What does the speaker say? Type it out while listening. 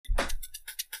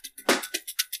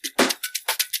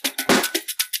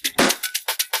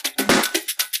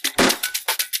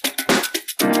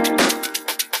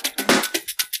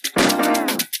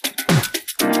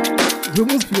You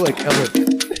almost feel like Ellen.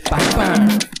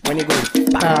 When you go,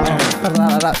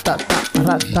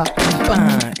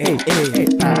 hey,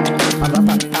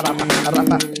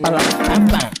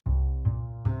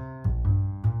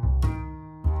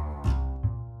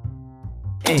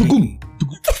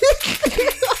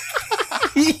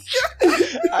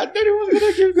 I thought it was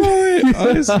gonna keep going.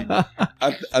 Honestly,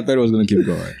 I thought it was gonna keep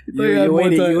going.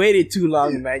 You waited too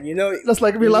long, man. You know, That's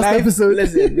like my last life, episode.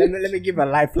 Listen, let me give a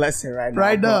life lesson right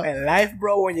now. In life,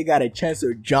 bro, when you got a chance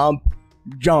to jump.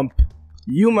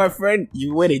 You, my friend,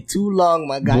 you waited too long,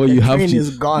 my guy. Boy, the you have train to.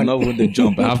 is gone. Not with the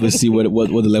jump. I have to see what the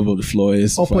level of the floor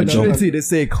is. before I jump. Opportunity, they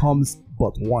say, comes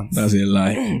but once. That's a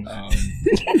lie.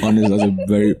 Honestly, that's a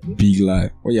very big lie.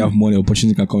 When you have money,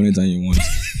 opportunity can come anytime you want.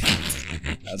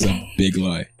 That's a big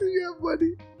lie. You have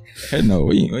money. Hey, no,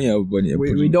 when you have money,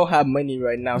 We don't have money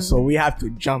right now, so we have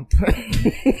to jump.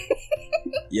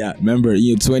 yeah. Remember, in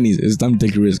your 20s, it's time to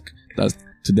take a risk. That's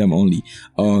to them only.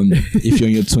 If you're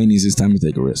in your 20s, it's time to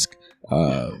take a risk.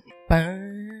 I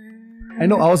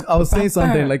know. I was saying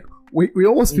something like we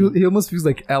almost feel. He almost feels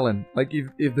like Ellen. Like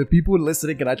if the people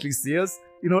listening can actually see us,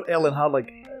 you know, Ellen, how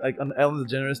like on Ellen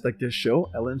DeGeneres, like their show,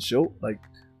 Ellen's show, like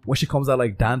when she comes out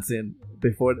like dancing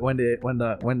before when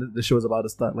the show is about to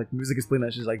start, like music is playing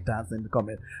and she's like dancing to come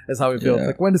in. That's how it feels. Yeah.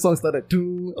 Like when the song started,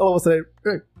 all of a sudden,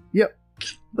 yep.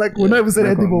 Like we're not even saying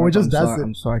anything, but we're just dancing.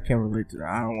 I'm sorry, I can't relate to that.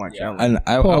 I don't watch Ellen. And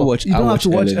I Paul, watch. you don't have to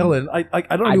watch Ellen. Ellen.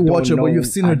 I don't really watch her, but you've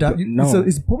seen her dance. No.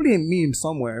 It's probably a meme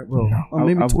somewhere, bro. No. Or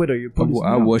maybe Twitter. You probably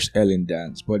I watched Ellen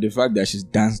dance, but the fact that she's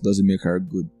danced doesn't make her a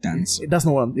good dancer. That's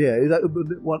not what I'm. Yeah,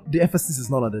 the emphasis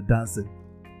is not on the dancing.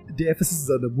 The emphasis is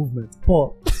on the movement.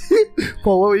 Paul,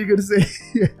 Paul, what were you gonna say?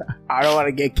 I don't want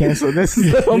to get canceled.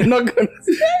 I'm not gonna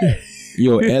say.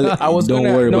 Yo, Ellen, don't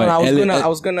worry about Ellen. I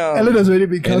was gonna. Ellen has already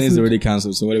been Ellen's cancelled. already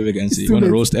cancelled, so whatever we can see. It's You want too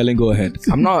to late. roast Ellen? Go ahead.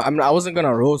 I wasn't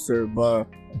gonna roast her, but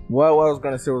what I was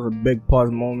gonna say was a big pause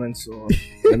moment. So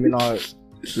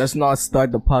let's not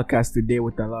start the podcast today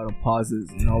with a lot of pauses.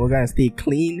 You know, we're gonna stay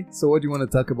clean. So what do you want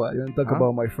to talk about? You want to talk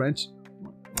about my French?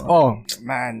 Oh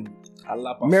man,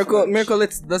 Miracle.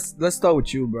 Let's start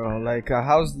with you, bro. Like,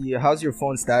 how's your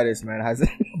phone status, man? Has it?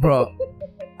 Bro,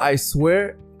 I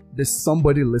swear there's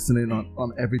somebody listening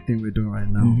on everything we're doing right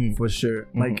now, for sure.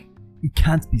 Like, it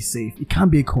can't be safe. It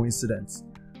can't be a coincidence.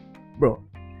 Bro,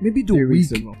 maybe the 3 week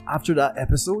weeks ago. after that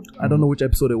episode, I don't know which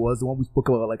episode it was, the one we spoke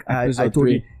about, like, I Episode told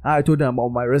 3. I told them about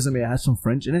my resume, I had some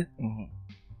French in it.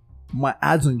 My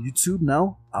ads on YouTube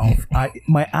now,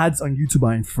 my ads on YouTube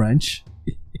are in French.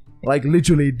 Like,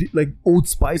 literally, like, Old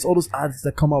Spice, all those ads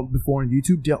that come out before on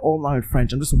YouTube, they're all now in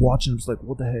French. I'm just watching, I'm just like,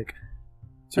 what the heck?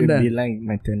 So And be then- like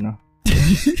maintenant.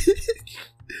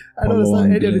 I don't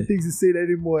understand any of the Polonger. things he's saying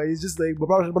anymore. He's just like,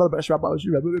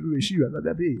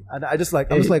 and I just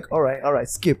like, all right,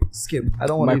 skip. I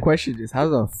don't want My to. question is, how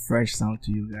does French sound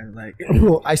to you guys? Like,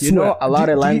 Bro, I swear, you know, a lot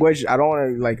of do- language. I don't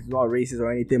want to like not racist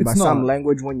or anything, It's but some not.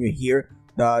 language when you hear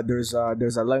there's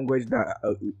a language that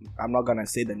I'm not gonna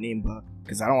say the name, but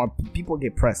because I don't want people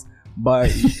get pressed.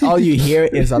 But all you hear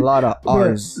is a lot of Yeah,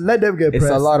 R's. let them get It's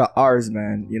pressed. a lot of R's,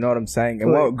 man. You know what I'm saying?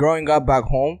 And Right. growing up back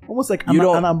home, Almost like You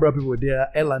don't- Anambra people, they are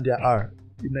L and they are R.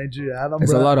 In Nigeria, Anambra,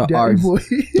 It's a lot of they are Rs.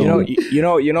 Igbo. you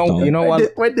know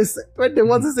what? When they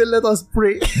want to say let us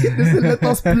pray, they say let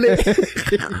us play.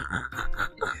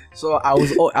 So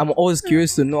I'm always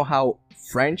curious to know how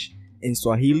French and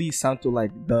Swahili sound to like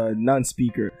the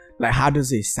non-speaker. Like, how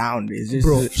does it sound? Is just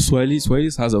Bro, Swahili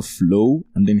has a flow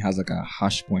and then it has like a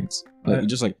hash point. Like, it's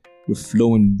just like you're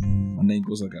flowing and then it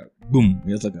goes like a boom.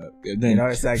 It's like a then You know,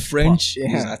 it's like French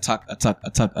yeah. is attack.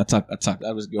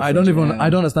 That was good. I don't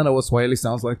understand what Swahili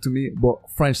sounds like to me, but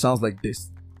French sounds like this.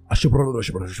 Miracle.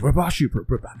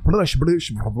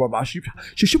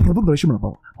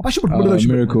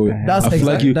 That's I feel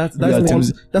like you, that's you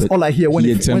attempted- that's all I hear when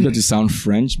he it attempted to sound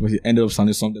French, but he ended up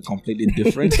sounding something completely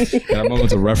different. that I'm not going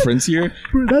to reference here.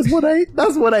 Bro, that's what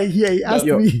I hear. He asked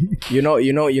Yo, me. You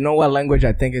know what language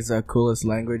I think is the coolest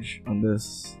language on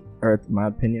this earth, in my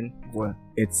opinion? What?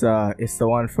 It's the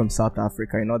one from South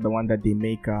Africa. You know, the one that they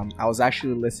make. I was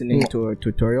actually listening to a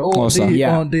tutorial. Nossa.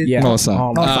 yeah. Nossa.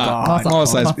 Oh my God.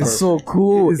 Nossa is It's so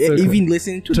cool. It's so cool. Even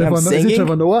listening to Trevor them Noah? Is it singing.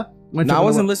 Trevor Noah? No, I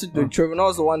wasn't listening to Trevor Noah.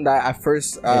 Was the one that at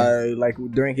first, like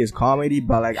during his comedy,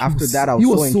 but like after that, I was he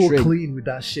so was so intrigued. clean with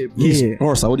that shit, bro. Yeah.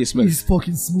 Nossa, what do you expect? He's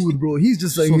fucking smooth, bro. He's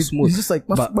just like So he's smooth. He's just like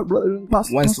But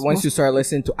once you start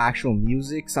listening to actual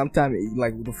music, sometimes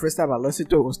like the first time I listened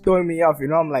to it was throwing me off. You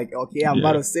know, I'm like, okay, I'm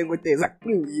about to sing with this. Like,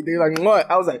 they're like, what?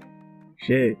 I was like,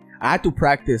 shit. I had to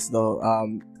practice though.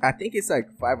 I think it's like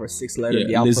 5 or 6 letters Yeah,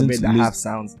 the alphabet that listen- have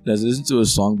sounds. Let's listen to a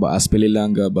song by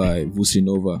Aspelelanga by Vusi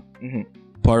Nova.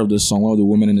 part of the song, one of the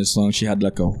women in the song, she had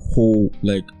like a whole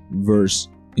like verse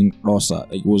in Rosa.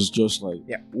 Like, it was just like,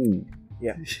 Yeah. ooh.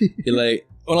 Yeah. It, like,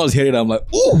 when I was hearing it, I'm like,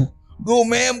 ooh, go,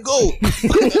 ma'am, go.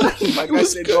 My guy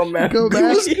said, "Go, man, go, It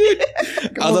man." was good.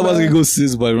 I was about to go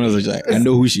sis, but I was like, I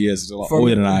know who she is. It's a lot For older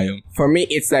me- than I am. For me,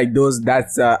 it's like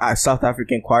that's a South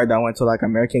African choir that went to like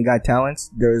American Got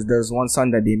Talents. There's one song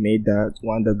that they made that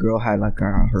one the girl had like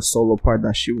her solo part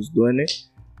that she was doing it,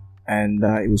 and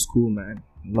it was cool, man.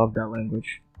 Love that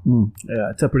language. Yeah,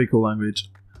 it's a pretty cool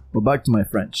language. But back to my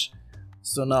French.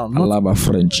 So now, I love a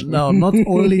French. now not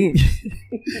only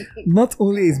not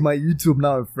only is my YouTube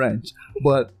now in French,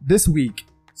 but this week,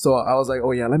 so I was like,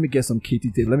 oh yeah, let me get some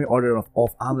KT tape. Let me order it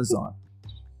off Amazon.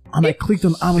 And I clicked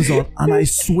on Amazon, and I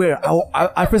swear, I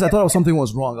at first I thought something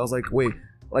was wrong. I was like, wait,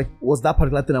 like was that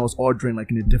particular thing I was ordering like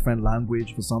in a different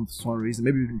language for some reason?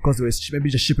 Maybe because they were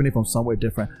maybe just shipping it from somewhere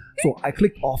different. So I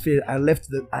clicked off it. I left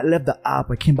the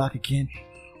app. I came back again.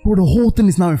 Bro, the whole thing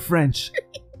is now in French.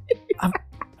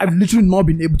 I've literally not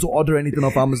been able to order anything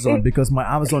off Amazon because my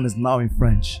Amazon is now in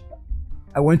French.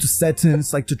 I went to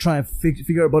settings like to try and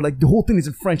figure out, but like the whole thing is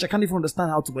in French. I can't even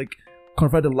understand how to like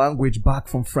convert the language back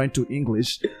from French to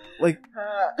English. Like,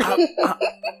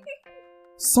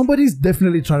 somebody's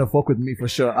definitely trying to fuck with me for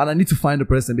sure, and I need to find the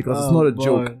person because it's not a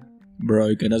joke. Bro,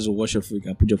 you can just wash your food. You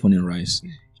can put your phone in rice.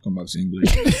 Come back to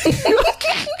English.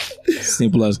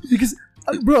 Simple as. Because,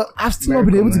 bro, I've still not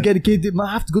been able to get a KT.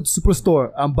 I have to go to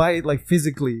Superstore and buy it like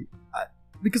physically.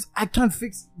 Because I can't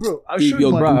fix, bro. I'll show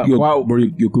you, bro,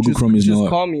 your Google Chrome is just not.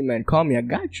 call me, man. Call me. I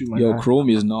got you, man. Your Chrome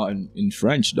is not in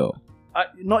French though.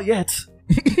 Not yet.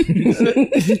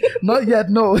 Not yet,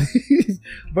 no.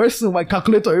 Very soon, my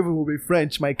calculator even will be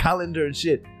French. My calendar and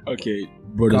shit. Okay,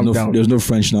 bro. Calm There's no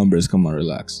French numbers. Come on,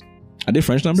 relax. Are they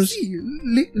French numbers?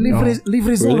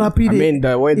 Livraison Really? rapide. I mean,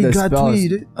 the way the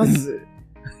gratuit. spells.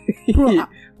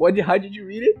 How did you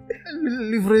read it?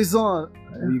 Livraison.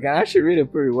 You can actually read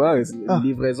it pretty well. It's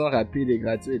livraison rapide et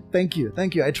gratuite. Thank you.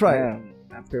 I tried. Yeah,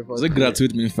 Does it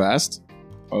gratuit mean fast?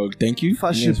 Or thank you?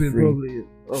 Fast Means shipping, free. probably.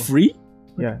 Oh. Free?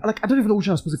 Yeah. Like, I don't even know which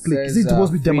one I'm supposed to click. Is it Says,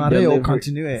 supposed to be free démarrer or delivery.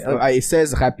 continuer? It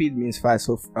says rapide means fast,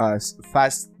 so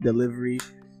fast delivery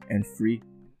and free.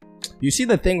 You see,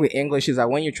 the thing with English is that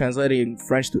when you translate it in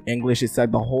French to English, it's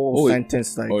like the whole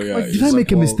sentence. Like, yeah. Like, it's did I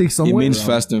make a mistake It somewhere? means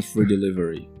fast and free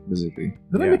delivery, basically.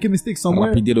 Did I make a mistake somewhere?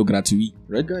 Rapide ou gratuit,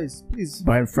 right? Guys, please.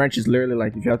 but in French, it's literally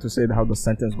like if you have to say how the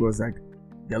sentence goes, like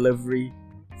delivery,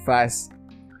 fast,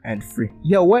 and free.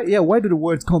 Yeah, why do the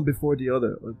words come before the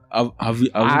other?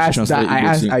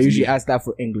 I usually ask that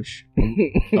for English.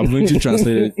 I've going to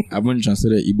translate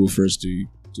Igbo first to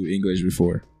English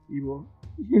before. Igbo?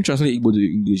 When you translate Igbo to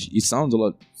English, it sounds a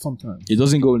lot. Sometimes. It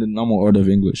doesn't go in the normal order of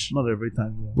English. Not every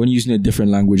time. Yeah. When you're using a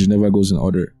different language, it never goes in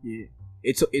order. Yeah,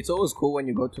 it's always cool when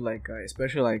you go to like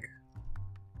especially like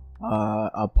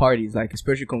parties, like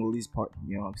especially Congolese party.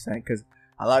 You know what I'm saying? Because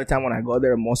a lot of time when I go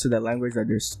there, most of the language that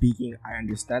they're speaking, I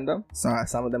understand them.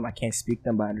 Some of them I can't speak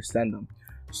them, but I understand them.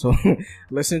 So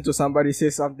listen to somebody say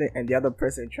something and the other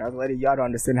person translate it, y'all don't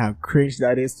understand how cringe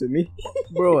that is to me.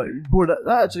 Bro, that's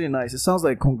actually nice. It sounds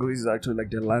like Congolese is actually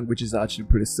like their languages are actually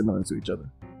pretty similar to each other.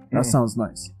 That sounds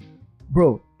nice.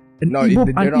 Bro, an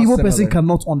Igbo person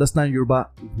cannot understand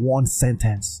Yoruba one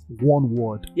sentence, one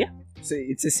word. Yeah. So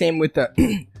it's the same with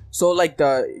the so like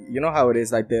you know how it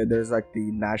is, like there's like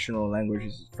the national language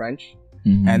is French,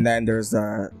 and then there's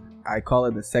I call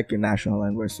it the second national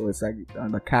language. So it's like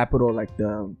the capital, like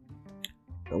the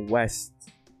west.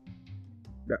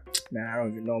 Man, I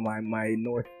don't even know my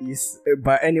northeast.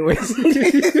 But anyways,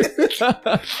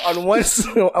 on one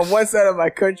side of my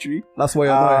country, that's why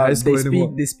you're not in high school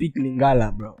anymore. They speak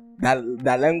Lingala, bro.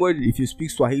 That language, if you speak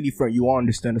Swahili from, you won't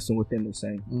understand a single thing they're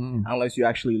saying unless you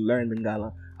actually learn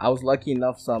Lingala. I was lucky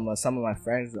enough. Some of my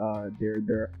friends,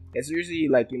 they're. It's usually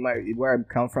like where I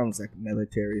come from is like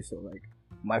military, so like.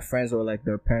 My friends were like,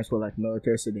 their parents were like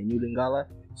military, so they knew Lingala.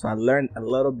 So I learned a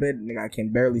little bit. I can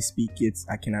barely speak it.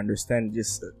 I can understand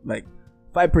just like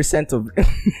 5% of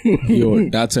it.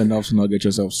 Yo, that's enough to not get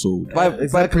yourself sold.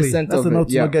 5% That's enough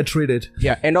to not get traded.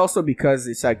 Yeah, and also because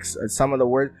it's like some of the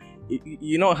words.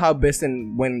 You know how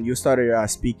Biston, when you started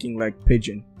speaking like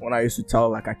Pidgin, when I used to tell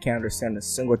like I can't understand a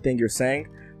single thing you're saying,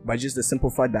 but just the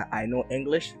simple fact that I know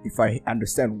English, if I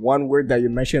understand one word that you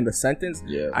mentioned in the sentence,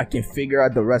 I can figure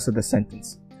out the rest of the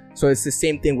sentence. So it's the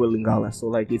same thing with Lingala. So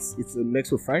like it's a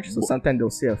mix with French. So sometimes they'll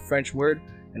say a French word,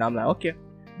 and I'm like, okay.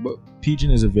 But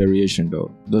Pidgin is a variation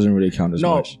though. Doesn't really count as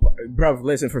much. No, bruv,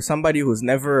 listen, for somebody who's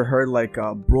never heard like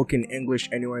broken English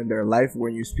anywhere in their life,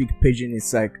 when you speak Pidgin,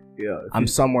 it's like, I'm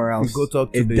somewhere else. Go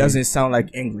talk to it doesn't sound like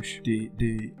English.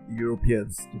 The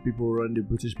Europeans, the people who run the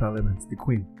British Parliament, the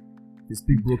Queen. you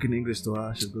speak broken English to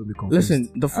her, she's gonna be confused.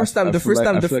 Listen, the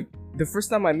first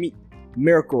time I meet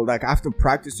Miracle, like after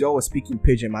practice, y'all was speaking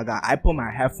pidgin. My guy, I put my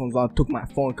headphones on, took my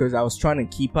phone because I was trying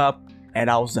to keep up, and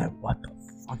I was like, "What the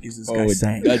fuck is this guy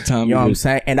saying?" That time, you know what I'm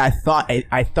saying? And I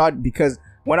thought because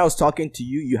when I was talking to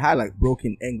you, you had like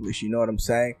broken English. You know what I'm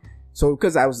saying? So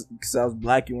because I was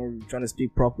black and we were trying to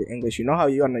speak proper English, you know how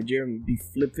you are Nigerian be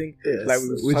flipping, yes. like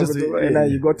and then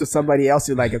you go to somebody else,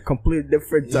 you're like a completely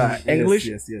different English.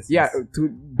 Yes. Yeah, to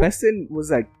Beston was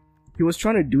like he was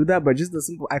trying to do that, but just the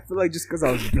simple. I feel like just because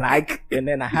I was black and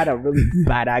then I had a really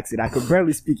bad accent, I could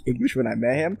barely speak English when I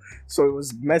met him, so it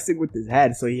was messing with his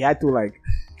head. So he had to like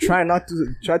try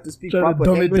to speak proper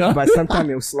English, but sometimes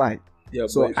it was slide. Yeah,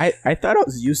 so I thought I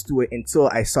was used to it until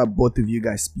I saw both of you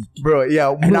guys speak. Bro,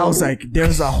 yeah. And I was like,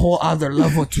 there's a whole other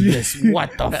level to this.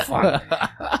 What the fuck?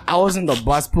 I was in the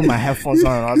bus, put my headphones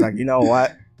on, and I was like, you know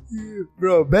what?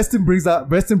 Bro, Beston brings out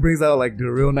like the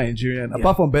real Nigerian.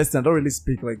 Apart from Beston, I don't really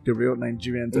speak like the real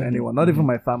Nigerian to anyone. Not even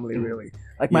my family, really.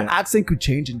 Like my accent could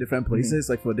change in different places,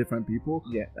 like for different people.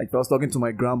 Yeah. Like if I was talking to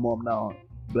my grandmom now,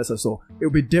 bless her soul, it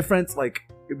would be different. Like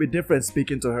it would be different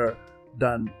speaking to her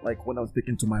than like when I was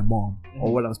speaking to my mom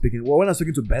or when I was speaking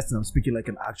to Beston, I'm speaking like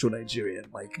an actual Nigerian.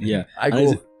 Like I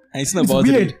go. And it's not it's about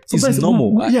weird. it. It's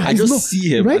normal. I just see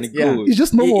him, right? And it goes. It's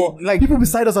just normal. Like people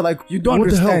beside us are like, you don't what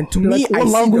the understand. hell? To They're me, like, what I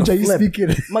language see are you the flip.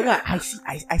 speaking? My God,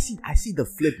 I see the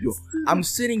flip, yo. I'm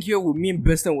sitting here with me and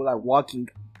Beston, we're like walking.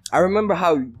 I remember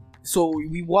how. So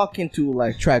we walk into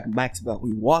like track Maxwell.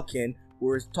 We walk in.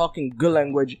 We're talking good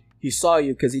language. He saw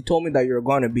you because he told me that you were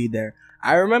gonna be there.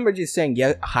 I remember just saying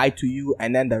hi to you,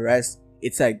 and then the rest.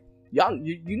 It's like, y'all,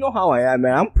 you know how I am,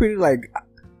 man. I'm pretty like,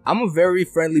 I'm a very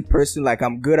friendly person. Like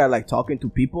I'm good at like talking to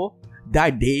people.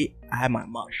 That day, I had my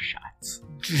mouth shut.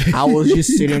 I was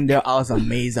just sitting there. I was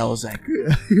amazed. I was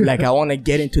like I want to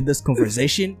get into this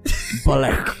conversation, but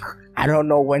like I don't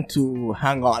know when to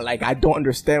hang on. Like I don't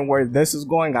understand where this is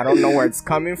going. I don't know where it's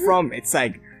coming from. It's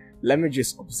like, let me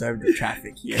just observe the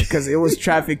traffic here, because it was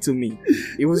traffic to me.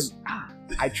 It was.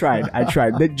 I tried.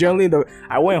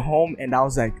 I went home and I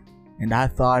was like, and I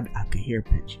thought I could hear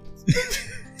pigeons.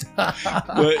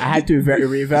 I had to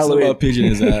reevaluate. The thing about pigeon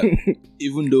is that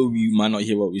even though we might not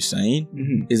hear what we're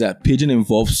saying, is that pigeon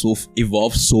evolved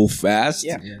so fast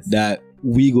that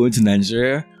we go into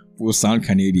Nigeria will sound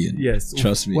Canadian. Yes,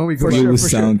 trust me. When we go, we will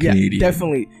sound Canadian.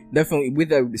 Definitely.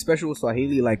 With especially with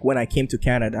Swahili, like when I came to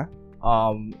Canada,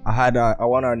 one of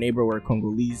our neighbor were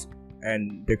Congolese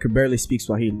and they could barely speak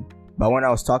Swahili. But when I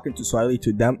was talking to Swahili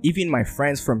to them, even my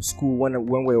friends from school, when they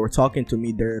were talking to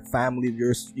me, their family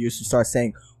used to start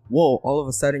saying, "Whoa, all of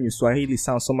a sudden your Swahili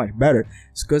sounds so much better."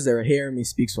 It's because they were hearing me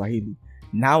speak Swahili.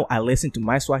 Now I listen to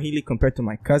my Swahili compared to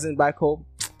my cousin back home.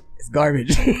 It's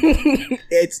garbage.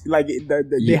 It's like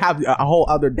they have a whole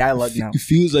other dialogue now. It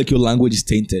feels like your language is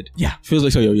tainted. Yeah. It feels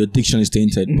like your diction is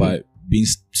tainted by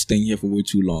staying here for way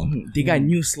too long. They got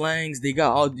new slangs. They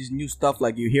got all these new stuff.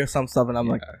 Like you hear some stuff and I'm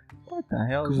like, what the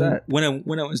hell is that? When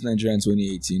I was in Nigeria in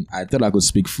 2018, I thought I could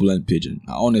speak fluent pidgin.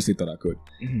 I honestly thought I could.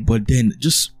 But then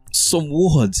just some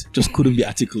words just couldn't be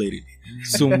articulated.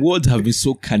 Some words have been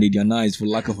so Canadianized, for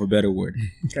lack of a better word.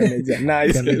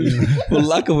 Canadianized. For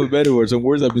lack of a better word, some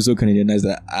words have been so Canadianized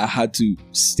that I had to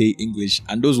stay English.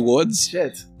 And those words,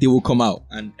 they will come out.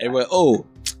 And everyone, oh,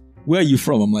 where are you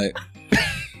from? I'm like...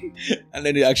 And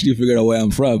then they actually figured out where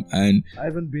I'm from, and I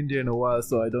haven't been there in a while,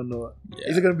 so I don't know.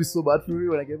 Is it gonna be so bad for me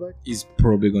when I get back? It's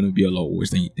probably gonna be a lot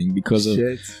worse than you think because of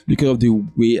the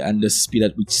way and the speed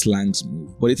at which slangs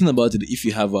move. But the thing about it, if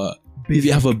you have a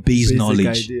base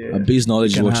knowledge, idea, a base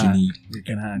knowledge is what you need. You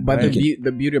can hang. But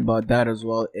the beauty about that as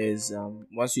well is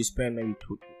once you spend maybe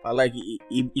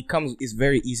it's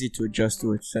very easy to adjust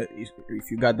to it. So if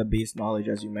you got the base knowledge,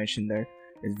 as you mentioned there,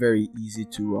 it's very easy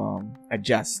to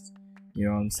adjust. You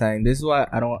know what I'm saying? This is why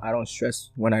I don't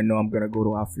stress when I know I'm gonna go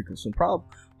to Africa. So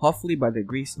hopefully by the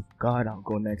grace of God, I'll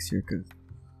go next year. Cause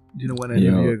do you know when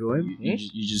you're going?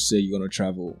 You just say you're gonna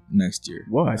travel next year.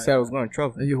 Well, I said I was gonna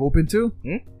travel. Are you hoping to?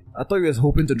 I thought you was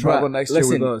hoping to travel next year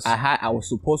with us. I was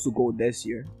supposed to go this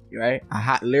year, right? I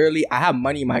had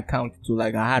money in my account to I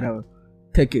had a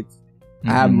ticket.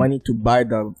 I had money to buy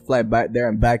the flight back there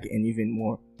and back and even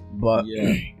more. But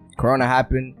Corona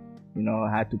happened, I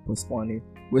had to postpone it.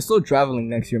 We're still traveling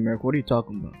next year, America. What are you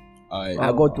talking about?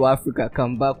 I go to Africa,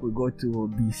 come back, we go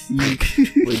to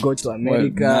BC, we go to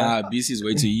America. Well, BC is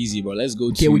way too easy, but let's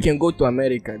go to... Okay, we can go to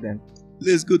America then.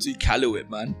 Let's go to Iqaluit,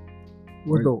 man.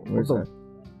 What's that?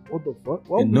 What the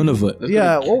fuck? In Nunavut.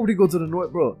 Yeah, why would you go to the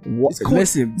north, bro? What? It's cold.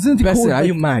 Listen, Isn't it cold? are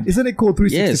you mad? Isn't it cold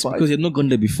 365? Yes, because you've not gone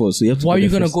there before, so you have to. Why are go you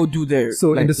there gonna first. go do there?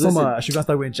 So in the listen, summer, I should start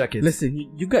wearing jackets. Listen,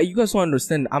 you guys don't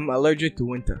understand. I'm allergic to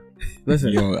winter. Listen,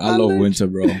 Yo, I love winter,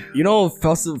 bro. you know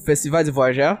Festival de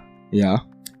Voyageurs? Yeah.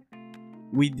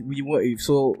 We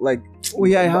so like Oh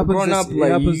yeah, it happens. growing up, It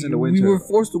like happens in the winter. we were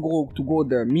forced to go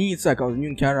there. Me, it's like I was new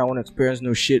in Canada. I want to experience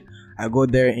no shit. I go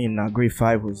there in grade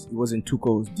 5. It wasn't too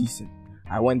cold. It was decent.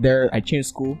 I went there. I changed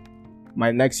school.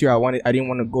 My next year, I didn't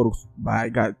want to go to, but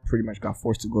I pretty much got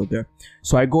forced to go there.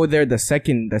 So I go there the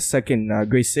second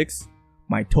grade 6.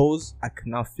 My toes, I could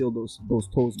not feel those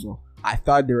toes, bro. I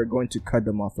thought they were going to cut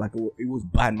them off. Like it was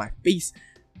bad. My face.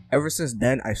 Ever since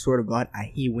then, I swear to God, I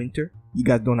hate winter. You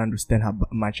guys don't understand how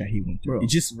much I hate winter. Bro.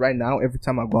 It's just right now, every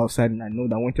time I go outside and I know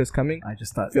that winter's coming, I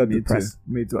just start feel me depressed.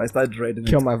 Too. Me too. I start dreading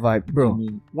Kill it. my vibe, Bro, I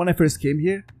mean- when I first came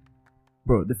here,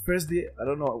 bro, the first day, I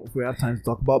don't know if we have time to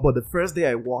talk about, but the first day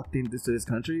I walked into this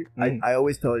country, I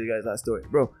always tell you guys that story.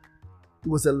 Bro, it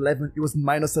was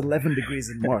minus 11 degrees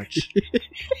in March.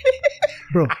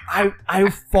 Bro, I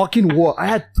fucking wore, I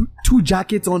had two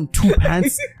jackets on, 2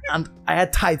 pants, and I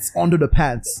had tights under the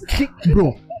pants.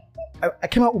 Bro, I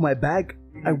came out with my bag,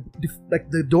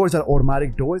 like the doors are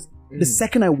automatic doors. The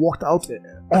second I walked out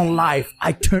on live,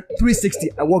 I turned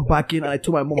 360. I walked back in and I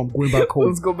told my mom I'm going back home.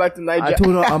 Let's go back to Nigeria.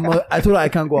 I told her I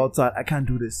can't go outside. I can't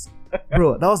do this,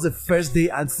 bro. That was the first day,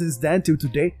 and since then till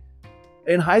today,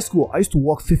 in high school, I used to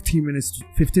walk 15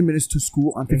 minutes to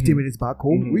school and 15 minutes back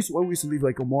home. When we used to leave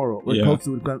like tomorrow,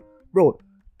 bro,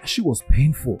 that shit was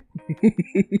painful.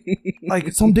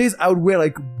 Like some days I would wear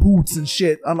like boots and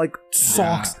shit and like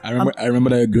socks. Yeah, I remember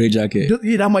that gray jacket.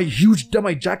 Yeah, that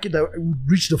my jacket that would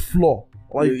reach the floor.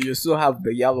 Like you still have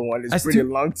the yellow one. It's pretty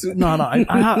long too. No,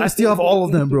 I still have all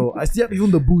of them, bro. I still have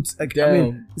even the boots. Like, I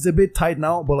mean, Damn. it's a bit tight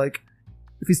now, but like,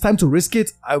 if it's time to risk it,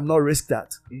 I will not risk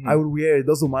that. I will wear it.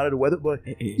 Doesn't matter the weather. But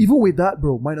even with that,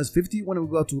 bro, minus 50 when we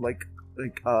go out to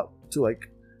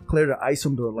clear the ice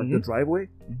from the driveway.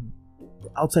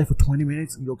 Outside for 20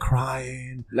 minutes, you're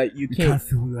crying. Like you can't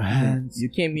feel your hands. You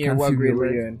came here. Can't What feel grade your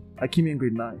were you legs. in? I came here in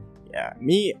grade 9. Yeah,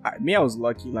 me, I was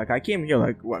lucky. Like I came here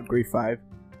like grade 5.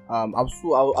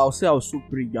 I'll say I was still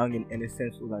pretty young in a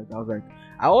sense. So like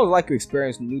I always like to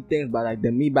experience new things, but like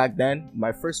me back then,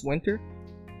 my first winter,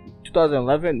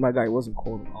 2011, my guy, it wasn't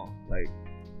cold at all. Like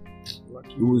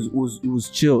it was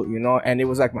chill, you know. And it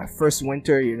was like my first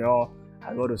winter, you know.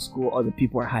 I go to school, other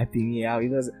people are hyping me out.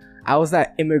 I was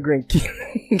that immigrant kid.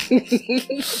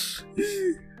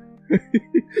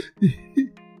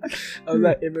 I was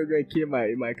that immigrant kid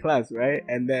in my class, right?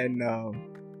 And then,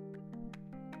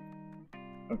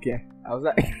 okay, I was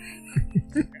like,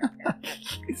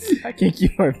 I can't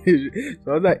keep my vision.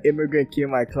 So I was that immigrant kid in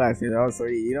my class, you know. So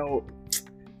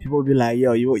people would be like,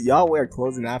 "Yo, y'all wear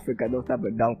clothes in Africa?" Those type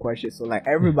of dumb questions. So like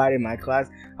everybody in my class,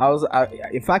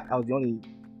 in fact, I was the only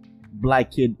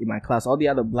black kid in my class. All the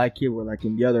other black kids were like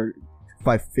in the other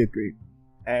 5th grade,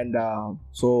 and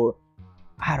so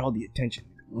I had all the attention.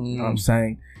 You know what I'm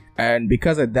saying? And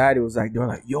because of that, it was like they were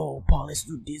like, "Yo, Paul, let's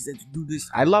do this."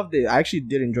 I loved it. I actually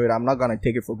did enjoy it. I'm not gonna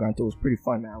take it for granted. It was pretty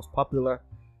fun, man. I was popular.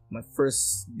 My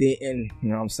first day in, you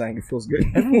know what I'm saying? It feels good.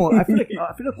 Everyone, I feel like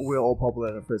we're all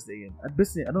popular the first day in. I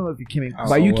don't know if you came in.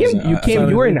 But you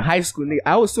were in high school, nigga.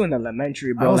 I was still in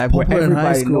elementary, bro. I was like where popular in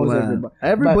high everybody school, knows man. everybody.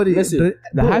 Everybody, But listen,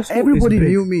 the high school everybody is big.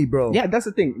 knew me, bro. Yeah, that's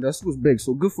the thing. The school's big,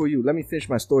 so good for you. Let me finish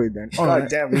my story then. All God right.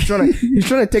 damn, he's trying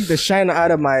to take the shine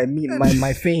out of my fame. You know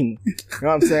what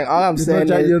I'm saying? All I'm saying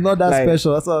is You're not that like,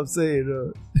 special. That's what I'm saying.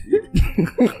 Bro.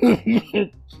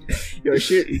 Yo,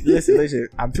 shit. Listen.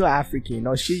 I'm still African. You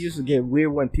know, shit used to get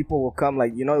weird when people will come,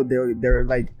 like, you know, they're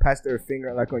like pass their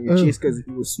finger like on your cheeks because it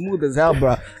was smooth as hell,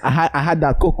 bro. I had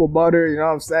that cocoa butter. You know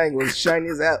what I'm saying? It was shiny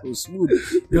as hell. It was smooth.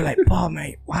 They're like, "Paul,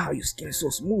 man, wow, your skin is so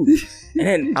smooth."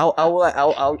 And then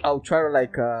I'll try to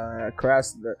like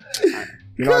caress the.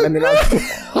 You know, let me not.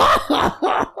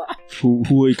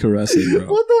 Who are you caressing, bro?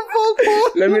 What the fuck, Paul?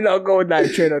 Let me not go with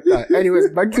that train of thought. Anyways,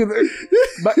 back to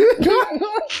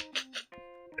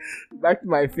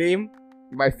my fame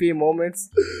moments.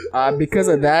 Because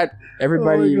of that,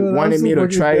 everybody Oh my God, wanted I'm so me to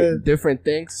fucking try dead. different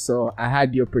things. So I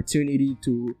had the opportunity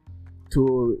to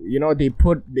you know, they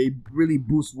really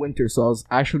boost winter. So I was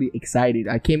actually excited.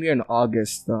 I came here in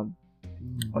August.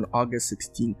 On August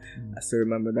 16th. I still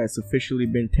remember that. It's officially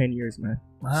been 10 years, man.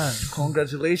 Man,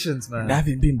 congratulations, man. I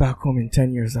haven't been back home in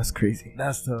 10 years. That's crazy.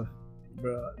 That's tough.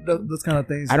 bro. Those kind of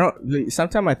things.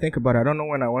 Sometimes I think about it. I don't know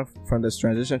when I went from this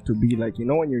transition to be like, you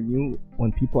know, when you're new,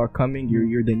 when people are coming,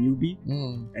 you're the newbie.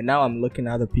 And now I'm looking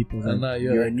at other people and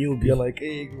you're a newbie. You're like,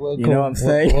 hey, welcome. You know what I'm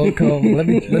saying? Welcome. let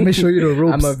me show you the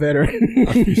ropes. I'm a veteran.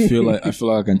 I feel like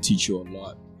I can teach you a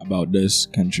lot about this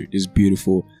country, this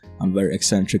beautiful and very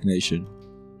eccentric nation.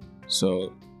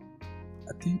 So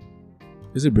I think,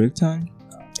 is it break time?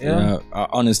 Yeah. I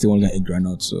honestly want to eat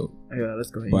granite, so yeah,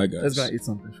 let's go. Bye, guys. Let's go eat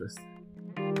something first.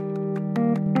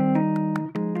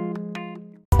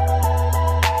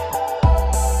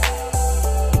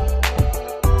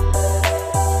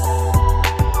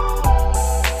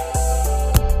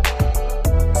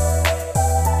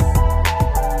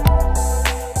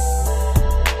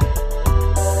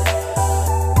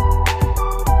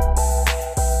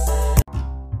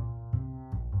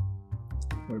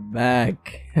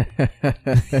 Back.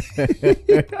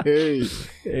 Hey.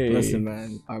 Listen,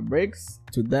 man. Our breaks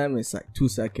to them it's like 2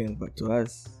 seconds, but to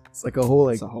us it's like a whole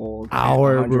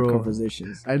hour, bro.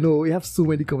 Conversations. I know we have so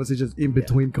many conversations in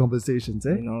between conversations,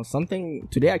 eh? You know, something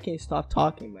today I can't stop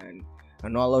talking, man. I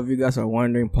know all of you guys are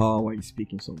wondering, Paul, why you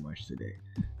speaking so much today.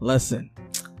 Listen,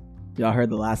 y'all heard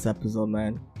the last episode,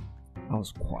 man. I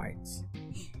was quiet.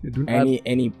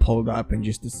 Any pulled up and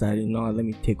just decided, no, let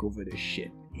me take over this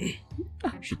shit.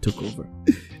 She took over.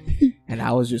 And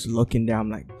I was just looking there. I'm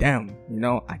like, damn, you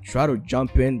know, I try to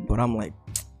jump in, but I'm like,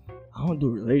 I don't do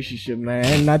relationship, man.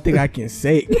 Ain't nothing I can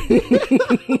say.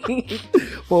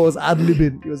 What was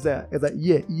ad-libbing? It was that. It's like,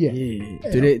 yeah.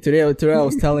 Today I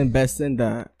was telling Beston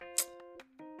that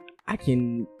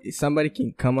somebody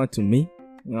can come up to me.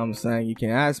 You know what I'm saying? You can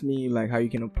ask me like how you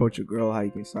can approach a girl, how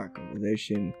you can start a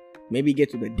conversation, maybe get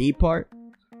to the D part.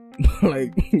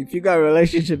 Like, if you got a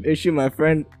relationship issue, my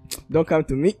friend, don't come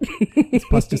to me. It's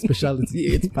past your specialty.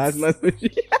 It's past my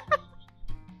specialty.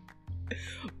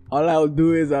 All I'll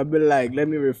do is I'll be like, let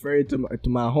me refer you to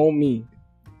my homie.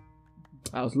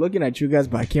 I was looking at you guys,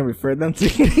 but I can't refer them to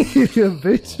you. You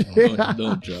bitch.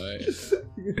 Don't try.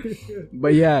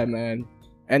 But yeah, man.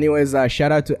 Anyways,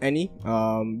 shout out to Annie.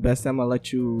 Best time I'll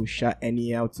let you shout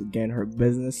Annie out again, her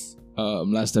business.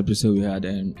 Last episode we had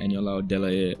Eniola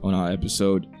Delaye on our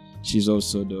episode. She's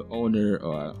also the owner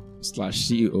slash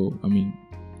CEO,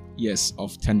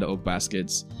 of Tender Oak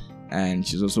Baskets, and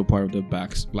she's also part of the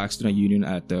Black Student Union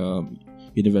at the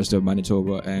University of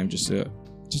Manitoba. And just a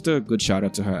good shout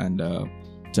out to her, and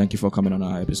thank you for coming on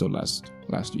our episode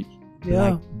last week.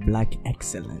 Yeah, Black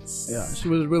excellence. Yeah, it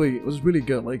was really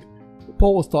good. Like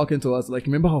Paul was talking to us. Like,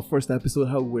 remember our first episode?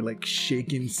 How we were like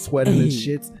shaking, sweating and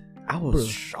shit. I was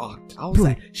shocked. I was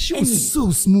like, she was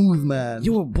so smooth, man.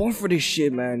 You were born for this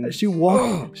shit, man. She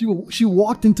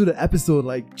walked into the episode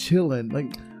like chilling.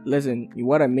 Like, listen,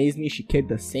 what amazed me, she kept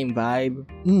the same vibe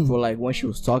for like when she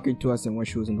was talking to us and when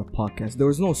she was in the podcast. There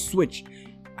was no switch.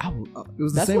 It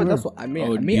was the same. That's what I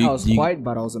mean. I was quiet,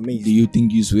 but I was amazed. Do you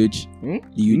think you switch? Do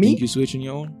you think you switch on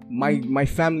your own? My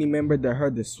family member that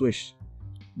heard the switch.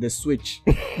 I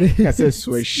said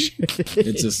swish.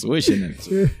 It's a swish in it.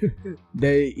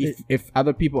 If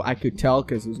other people I could tell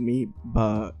because it was me,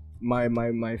 but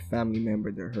my family member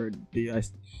that heard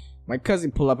my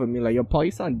cousin pulled up at me like, yo, Paul,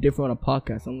 you sound different on a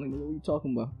podcast. I'm like, what are you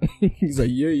talking about? He's like,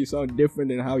 yeah, you sound different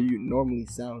than how you normally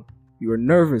sound. You were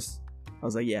nervous. I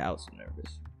was like, yeah, I was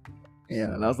nervous. Yeah,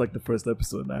 that was like the first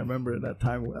episode. And I remember that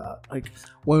time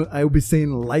when I would be saying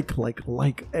like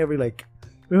every like.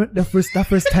 That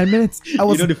first 10 minutes, I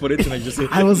was. You know the funny thing I just said.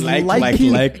 I was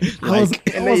liking. And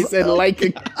then he said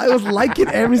liking. I was liking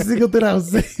every single thing I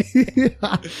was saying.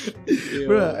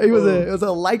 Bro, it was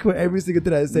a like for every single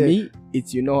thing I said. Me,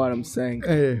 it's you know what I'm saying.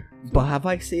 Hey. But have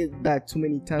I said that too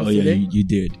many times today? Yeah, you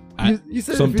did. You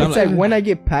said sometimes it's like when I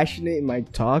get passionate in my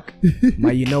talk,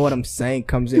 my you know what I'm saying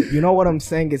comes in. You know what I'm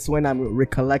saying? It's when I'm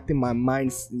recollecting my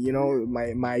mind's, you know,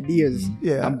 my ideas.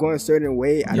 Yeah. I'm going a certain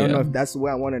way. I don't know if that's the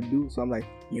way I want to do. So I'm like,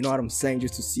 you know what I'm saying,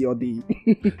 just to see all the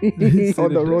all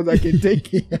the roads I can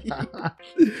take.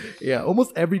 Yeah,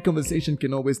 almost every conversation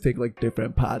can always take like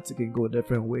different paths. It can go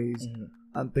different ways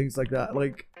and things like that.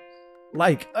 Like,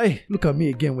 hey, look at me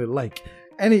again with like.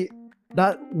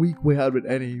 That week we had with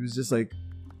Annie, he was just like,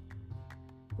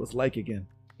 what's like again?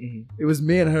 It was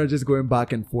me and her just going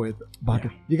back and forth.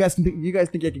 You guys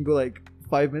think I can go like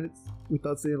 5 minutes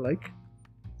without saying like?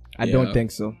 I don't think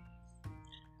so.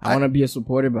 I want to be a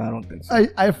supporter, but I don't think so.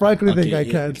 I frankly think I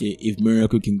can. Okay, if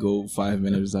Miracle can go 5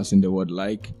 minutes without saying the word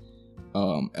like,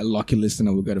 a lucky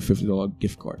listener will get a $50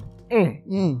 gift card.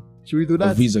 Should we do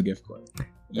that? A Visa gift card.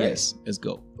 Yes, let's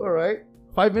go. All right.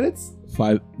 5 minutes?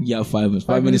 5 minutes.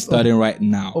 5 minutes starting right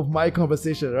now. Of my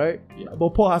conversation, right? Yeah.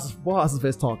 But Paul has to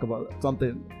first talk about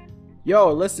something.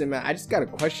 Yo, listen, man. I just got a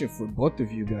question for both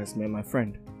of you guys, man. My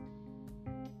friend.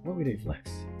 What would they flex?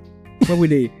 What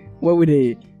would they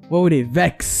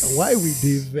vex? Why would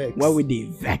they vex? Why would they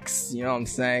vex? You know what I'm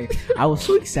saying? I was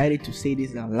so excited to say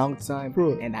this in a long time,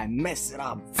 bro, and I messed it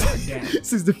up.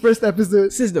 Since the first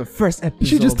episode. You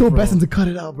should just told Besson to cut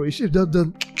it out, bro. You should have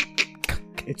done.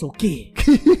 It's okay.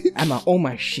 I'ma own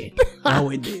my shit. Why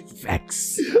would they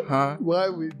vex? Huh? Why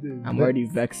would they? I'm already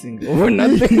vexing over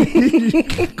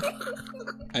nothing.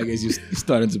 I guess you're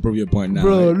starting to prove your point now.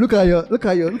 Bro, look at you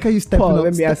stepping Paul, up.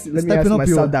 let me ask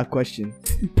myself that question.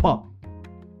 Paul,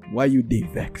 why you they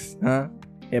vex? Huh?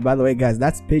 Yeah, by the way, guys,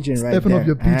 that's pigeon right Stepping there. up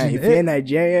your pigeon. If you're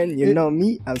Nigerian, you know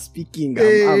me. I'm speaking.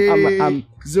 I'm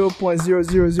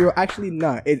 0.000. Actually,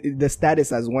 no. The status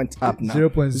has went up now.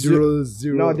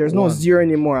 0.00. No, there's no zero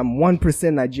anymore. I'm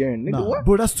 1% Nigerian. Nigga, what?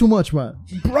 Bro, that's too much, man.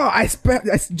 Bro, I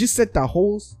just said the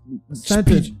whole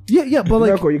speech. Yeah, but like,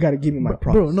 Miracle, you gotta give me my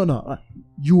props. Bro, no.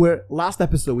 You were last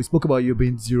episode. We spoke about you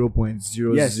being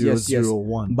 0.0001. Yes.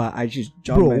 But I just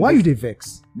jumped. Bro, why you they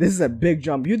vex? This is a big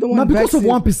jump. You're the one. Now because of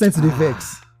 1% they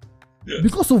vex.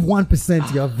 Because of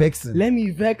 1% you're vexing. Let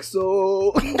me vex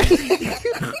so.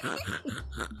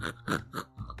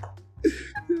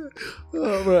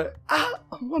 Oh, bro.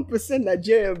 1%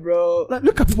 Nigerian, bro. Like,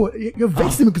 look at people. You're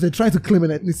vexing because they're trying to claim an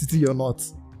ethnicity you're not.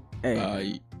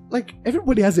 Hey. Like,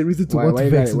 everybody has a reason to want to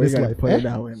vex in this life. Put it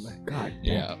that way, man. God.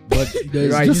 Yeah, but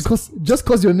right, just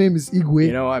cause your name is Igwe.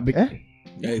 You know what?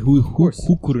 Who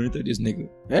coronated this nigga?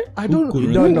 I don't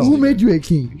know. Who made you a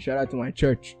king? Shout out to my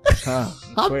church.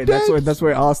 That's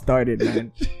where it all started,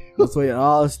 man. That's where it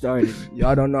all started.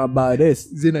 Y'all don't know about this.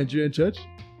 Is it a Nigerian church?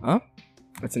 Huh?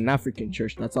 It's an African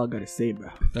church. That's all I gotta say, bro.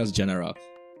 That's general.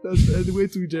 That's way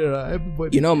too general.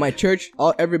 Everybody. You know, my church,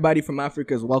 everybody from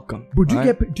Africa is welcome. But do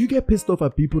you get pissed off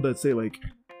at people that say like,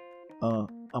 are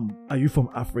you from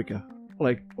Africa?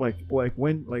 Like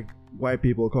when white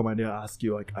people come and they ask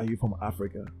you like, are you from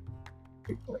Africa?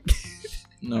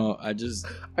 No, I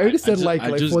already said like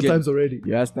 4 times already.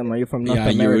 You asked them, are you from North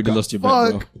America? You already lost your bet,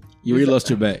 bro. You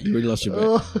already lost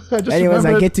your bet. Anyways,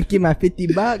 I get to keep my 50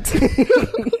 bucks.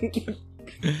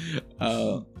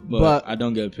 But I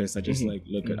don't get pissed. I just I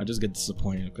just get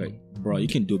disappointed. Like, bro, you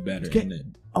can do better.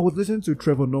 I was listening to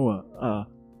Trevor Noah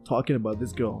talking about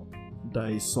this girl that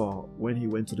he saw when he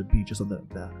went to the beach or something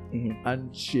like that.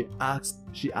 And she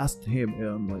asked him,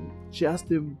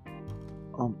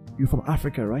 you're from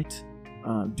Africa, right?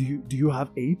 Do you have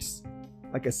AIDS?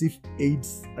 Like as if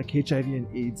AIDS, like HIV and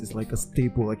AIDS is like a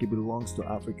staple, like it belongs to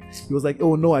Africa. He was like,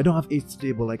 oh no, I don't have AIDS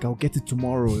today, but like I'll get it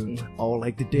tomorrow or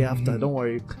like the day after. Don't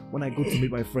worry. When I go to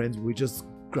meet my friends, we just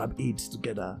grab AIDS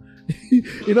together.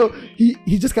 You know, he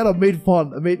just kind of made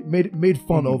fun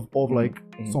of like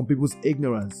some people's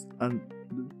ignorance, and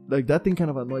like that thing kind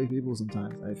of annoys people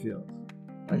sometimes. I feel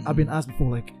like I've been asked before,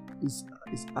 like is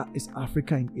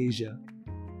Africa in Asia?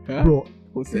 Huh? Bro,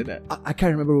 who said that? I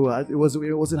can't remember who it was.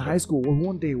 It was in high school.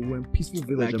 One day we were in Peaceful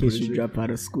Village. In case you drop out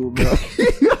of school, bro.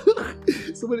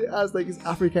 Somebody asked like, is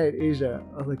Africa in Asia?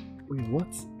 I was like, wait, what?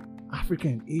 Africa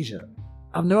in Asia?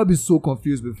 I've never been so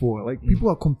confused before. Like people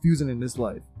are confusing in this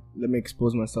life. Let me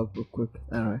expose myself real quick.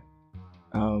 Alright.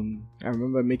 I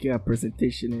remember making a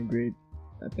presentation in grade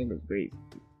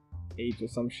 8 or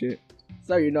some shit.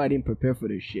 Sorry, I didn't prepare for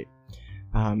this shit.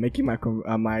 Making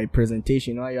my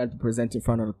presentation, you had to present in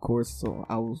front of the course. So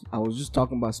I was just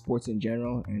talking about sports in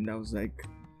general, and I was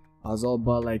all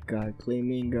about like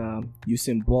claiming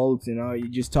Usain Bolt. You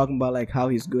just talking about like how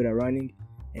he's good at running,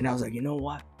 and I was like, you know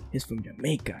what? He's from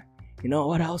Jamaica. You know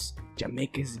what else?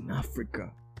 Jamaica's in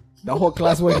Africa. The whole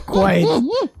class went quiet.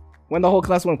 When the whole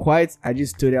class went quiet, I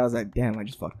just stood there. I was like, damn, I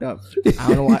just fucked up.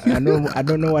 I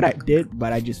don't know what I did,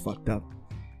 but I just fucked up.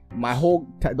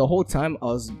 The whole time I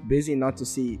was busy not to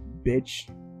see bitch,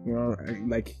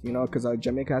 because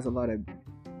Jamaica has a lot of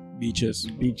beaches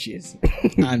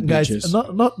and guys, beaches.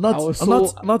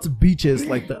 Not beaches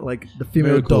like the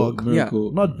female dog. Miracle.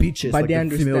 Yeah, not beaches but like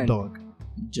the female dog.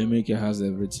 Jamaica has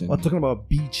everything. We're talking about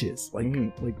beaches, like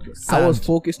I was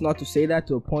focused not to say that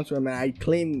to a point where I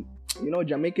claim,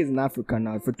 Jamaica is in Africa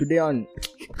now. For today on,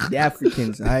 the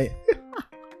Africans,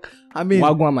 I mean,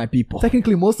 Wagwan, my people.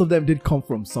 Technically, most of them did come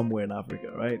from somewhere in Africa,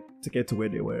 right? To get to where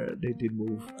they were, they did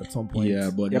move at some point. Yeah,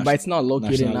 but it's not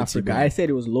located in Africa. I said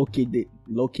it was located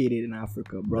in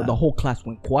Africa, bro. The whole class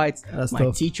went quiet.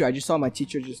 My teacher, I just saw my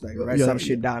teacher just like write some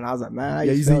shit down. I was like, man,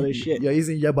 you're using this shit. You're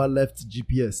using Yaba left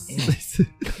GPS.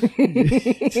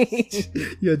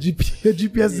 your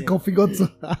GPS is configured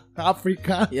to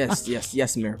Africa.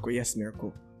 Yes,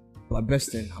 miracle. But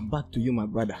Beston, I'm back to you, my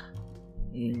brother.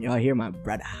 Y'all hear my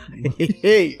brother?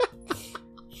 Hey,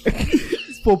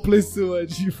 this poor plays too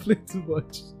much. You play too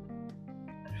much.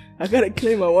 I gotta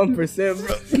claim my 1%,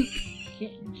 bro.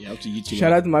 Yeah, up to you two.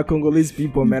 Shout out to my Congolese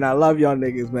people, man. I love y'all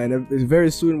niggas, man. It's very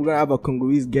soon we're gonna have a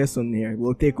Congolese guest on here.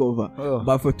 We'll take over. Oh.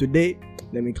 But for today,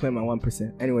 let me claim my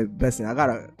 1%. Anyway, Besson, I got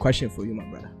a question for you, my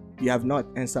brother. You have not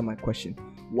answered my question.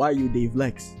 Why you Dave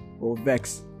Lex or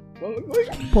Vex?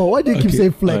 Paul, why do you keep Okay,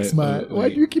 saying flex, alright, man? Why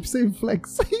do you keep saying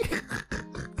flex?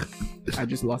 I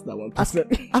just lost that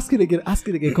 1%. Ask it again. Ask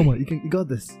it again. Come on, you got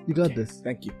this. You got this.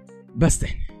 Thank you. Beston,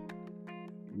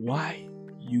 why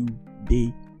you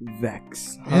Dave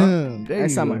Vex? Yeah, there you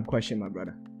Answer go. my question, my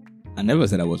brother. I never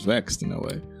said I was vexed in a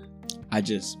way. I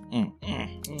just.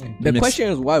 The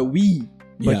question is why we,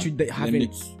 but Yeah, you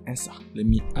haven't answered. Let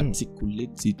me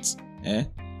articulate it.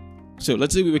 So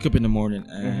let's say we wake up in the morning,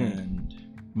 Mm-hmm. and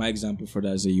my example for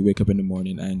that is that you wake up in the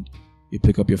morning and you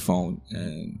pick up your phone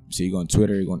and say you go on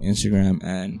Twitter, you go on Instagram,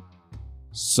 and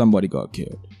somebody got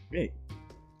killed. Right.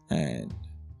 And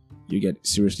you get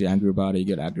seriously angry about it, you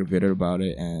get aggravated about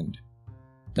it, and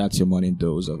that's your morning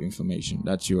dose of information.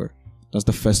 That's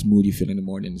the first mood you feel in the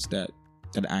morning, is that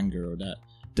anger or that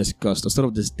disgust or sort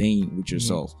of disdain with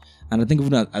yourself. And I think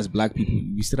even as black people,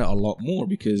 we see that a lot more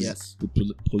because Yes. with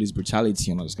police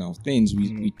brutality and all those kind of things,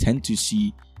 we tend to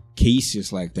see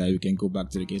cases like that. We can go back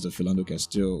to the case of Philando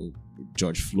Castile,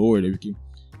 George Floyd.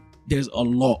 There's a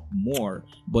lot more.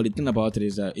 But the thing about it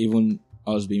is that even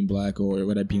us being black or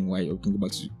whether being white, or we can go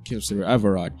back to the case of Sarah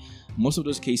Everard, most of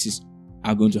those cases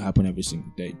are going to happen every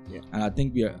single day. Yeah. And I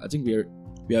think we are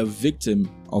a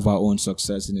victim of our own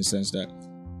success, in the sense that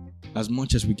as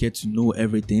much as we get to know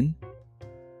everything,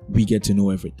 we get to know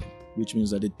everything. Which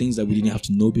means that the things that we didn't have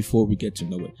to know before, we get to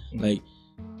know it. Like,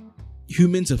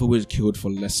 humans have always killed for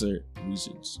lesser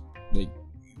reasons. Like,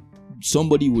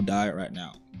 somebody would die right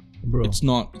now. Bro. It's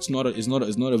not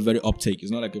a very uptake.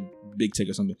 It's not like a big take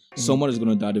or something. Someone is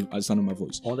gonna die at the sound of my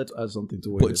voice. I wanted to add something to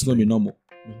But what it's gonna be normal.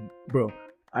 bro.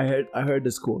 I heard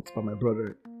this quote from my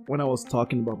brother when I was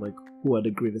talking about like who are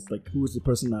the greatest, like who is the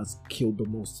person that's killed the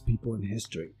most people in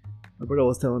history. My brother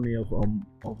was telling me of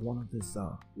one of this.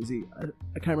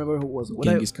 I can't remember who it was.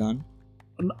 Genghis Khan.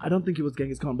 I don't think it was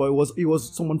Genghis Khan, but it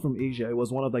was someone from Asia. It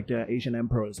was one of like the Asian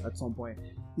emperors at some point.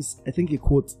 I think the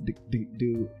quote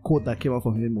that came out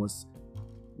from him was,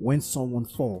 "When someone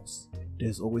falls,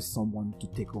 there's always someone to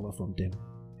take over from them."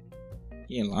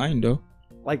 He ain't lying though.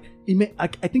 Like I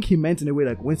think he meant in a way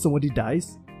like when somebody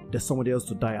dies, there's somebody else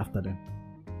to die after them.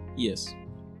 Yes.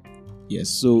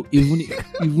 So even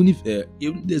if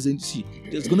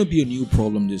there's gonna be a new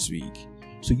problem this week.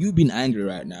 So you being angry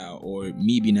right now, or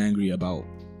me being angry about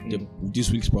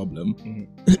this week's problem,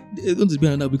 it's going to be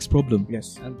another week's problem.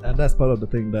 Yes. And that's part of the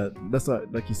thing that's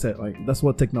what, like you said, like that's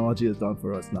what technology has done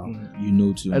for us now. You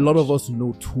know too A lot of us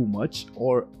know too much,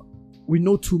 or we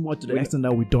know too much to the extent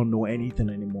that we don't know anything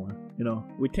anymore. You know,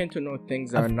 We tend to know things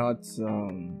that are not.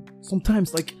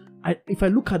 sometimes like if I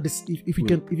look at this, if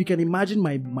you can imagine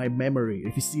my memory,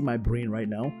 if you see my brain right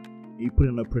now, you put it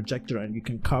on a projector and you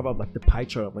can carve out like the pie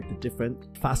chart of like the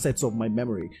different facets of my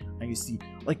memory, and you see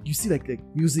like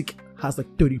music has like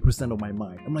 30% of my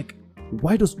mind. I'm like,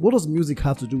 what does music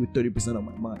have to do with 30% of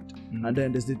my mind? And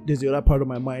then there's the other part of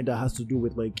my mind that has to do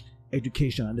with like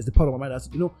education, and there's the part of my mind that's,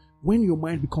 you know, when your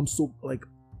mind becomes so like,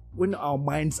 when our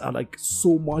minds are like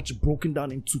so much broken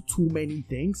down into too many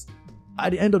things,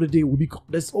 at the end of the day,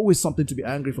 there's always something to be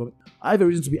angry for. I have a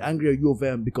reason to be angry at U of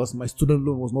M because my student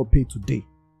loan was not paid today.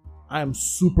 I am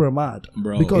super mad,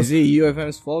 Bro. because Is it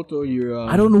UFM's fault or your?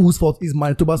 I don't know whose fault is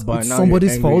Manitoba's. But It's now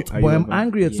somebody's you're angry fault, at but I'm UofM.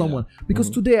 angry at someone because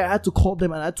today I had to call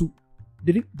them and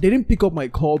they didn't pick up my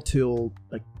call till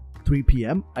like 3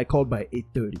 p.m. I called by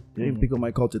 8:30. They didn't pick up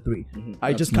my call till 3.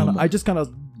 I just kind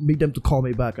of made them to call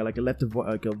me back. I left a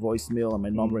voicemail and my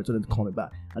number and told them to call me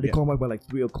back. And they called back by like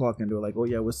 3 o'clock and they were like, "Oh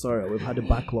yeah, we're sorry. We've had a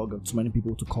backlog of too many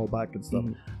people to call back and stuff."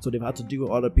 So they've had to deal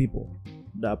with other people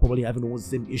that probably having the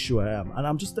same issue I am. And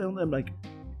I'm just telling them like,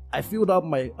 I filled out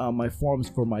my forms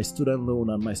for my student loan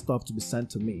and my stuff to be sent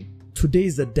to me. Today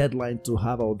is the deadline to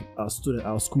have our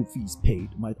school fees paid,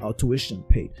 our tuition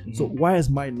paid. So why is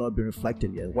mine not being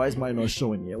reflected yet? Why is mine not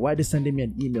showing yet? Why are they sending me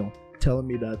an email telling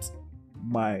me that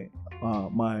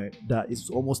that it's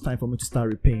almost time for me to start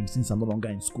repaying since I'm no longer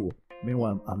in school?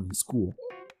 Meanwhile, I'm in school.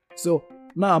 So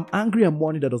now I'm angry at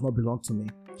money that does not belong to me.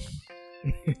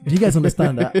 Do you guys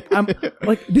understand that? I'm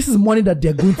like, this is money that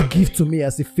they're going to give to me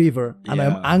as a favor, and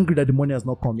Yeah. I'm angry that the money has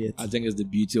not come yet. I think it's the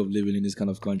beauty of living in this kind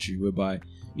of country, whereby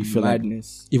you feel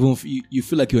Madness. like even if you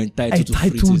feel like you're entitled to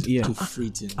free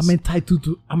things. I'm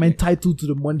entitled to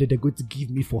the money that they're going to give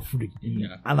me for free,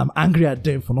 Yeah. and I'm angry at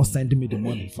them for not sending me the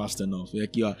money. Fast enough.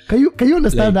 Like you are, Can you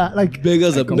understand that? Like,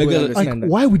 beggars are completely beggars. understand.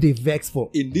 why would they vex for?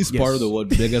 In this part of the world,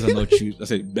 beggars are not choosers. I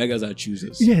said beggars are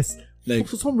choosers. Yes, Like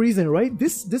for some reason, right?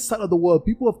 This side of the world,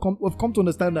 people have come to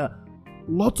understand that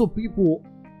lots of people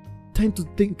tend to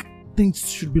think things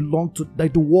should belong to,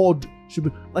 like, the world should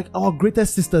be like our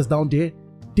greatest sisters down there.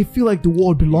 They feel like the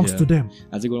world belongs to them.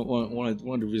 I think one of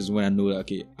the reasons when I know that,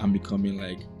 okay, I'm becoming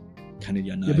like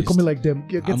Canadianized. You're becoming like them.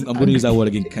 I'm going to use that word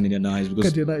again, Canadianized,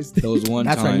 because Canadianized. there was one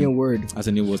That's time. a new word. That's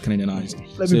a new word,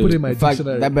 Canadianized. Let me put it in my In fact,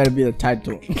 dictionary. that better be the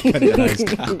title.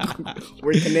 Canadianized.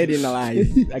 We're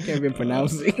Canadianized. I can't even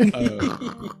pronounce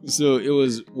it. So it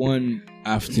was one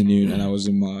afternoon, and I was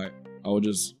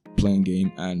just playing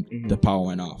game, and the power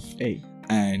went off. Hey.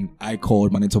 And I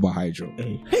called Manitoba Hydro.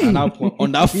 Hey. And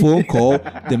on that phone call,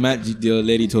 the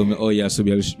lady told me, "Oh yeah, so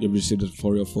we have received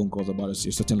for your phone calls about a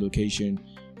certain location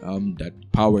that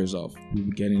power is off. We'll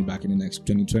be getting it back in the next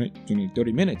 20,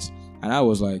 30 minutes." And I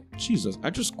was like, Jesus,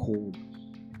 I just called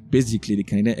basically the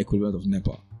Canadian equivalent of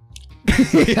NEPA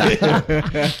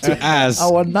to ask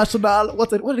Our national, what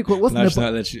do they call, what's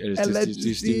National NEPA?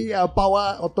 Electricity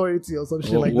Power Authority or some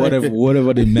shit like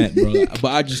whatever they meant, bro.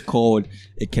 But I just called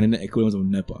a Canadian equivalent of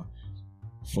NEPA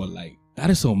for like, that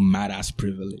is some mad ass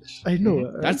privilege. that. I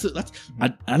know. That's at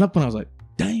that point I was like,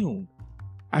 damn,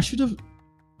 I should have.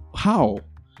 How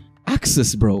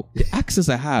access, bro? The access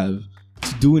I have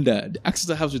to doing that,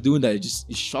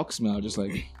 it shocks me. I was just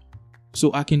like,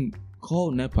 so I can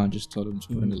call NEPA and just tell them to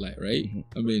put on the light, right?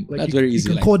 I mean, Like that's you, very easy. You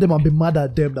can Like, call them and be mad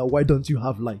at them that why don't you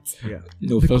have lights? Yeah.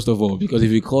 no, first of all, because if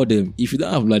you call them, if you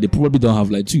don't have light, they probably don't have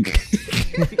light too.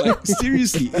 Like,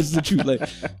 seriously, it's the truth. Like,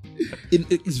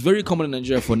 it's very common in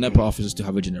Nigeria for NEPA officers to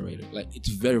have a generator. Like, it's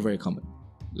very, very common.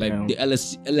 Like, the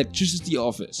electricity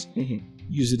office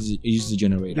uses the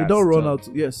generator. They don't run tough.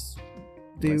 out. Yes.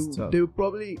 They will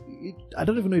probably. I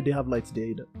don't even know if they have lights there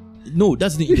either. No,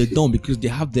 that's the thing. They don't, because they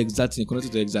have the exact same,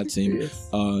 connected to the exact same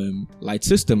light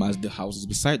system as the houses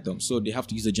beside them. So they have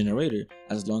to use a generator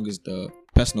as long as the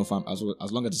personal farm, as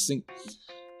long as the sink.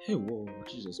 Hey, whoa,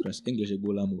 Jesus Christ, English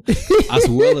Egolamo. as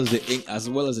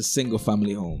well as the single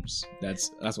family homes.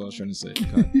 That's what I was trying to say.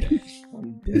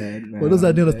 I'm dead, man. For those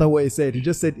that didn't understand what he said, he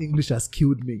just said English has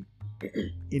killed me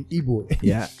in Igbo.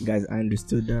 Yeah, guys, I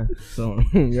understood that. So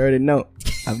you already know.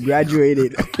 I've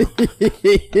graduated.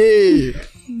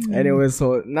 Anyway,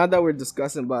 so now that we're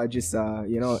discussing about just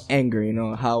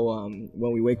anger, how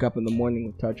when we wake up in the morning,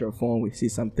 we touch our phone, we see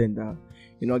something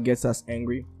that gets us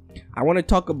angry. I want to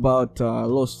talk about a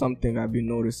little something I've been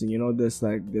noticing.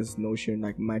 This notion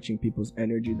like matching people's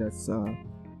energy that's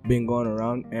been going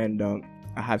around, and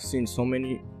I have seen so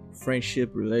many friendship,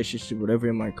 relationship, whatever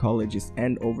in my colleges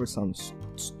end over some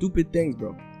stupid things,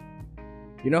 bro.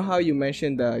 You know how you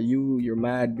mentioned that you're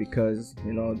mad because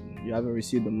you haven't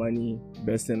received the money.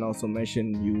 Beston also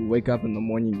mentioned you wake up in the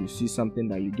morning, you see something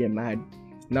that you get mad.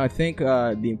 Now I think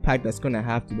the impact that's gonna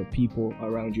have to the people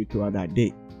around you throughout that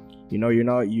day.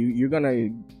 You're gonna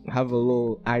have a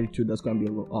little attitude that's gonna be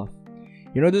a little off.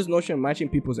 This notion of matching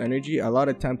people's energy. A lot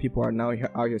of time people are now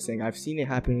out here saying, I've seen it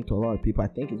happening to a lot of people. I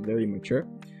think it's very mature.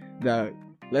 That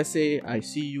let's say I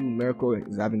see you, Miracle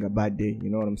is having a bad day. You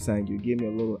know what I'm saying? You give me a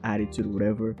little attitude,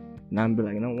 whatever. And I'm be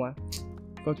like, you know what?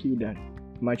 Fuck you, then.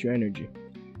 Match your energy.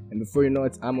 And before you know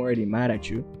it, I'm already mad at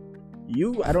you.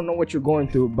 I don't know what you're going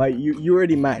through, but you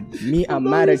already mad. Me, I'm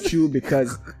mad at you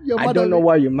because I don't know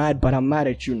why you're mad, but I'm mad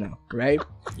at you now, right?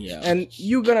 Yeah. And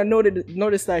you're gonna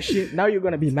notice that shit. Now you're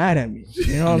gonna be mad at me.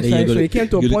 You know what I'm saying? So you came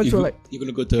to a point where like you're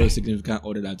gonna go to a significant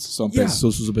order that some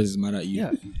person, so person is mad at you.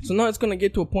 Yeah. So now it's gonna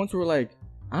get to a point where like,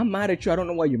 I'm mad at you. I don't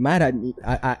know why you're mad at me.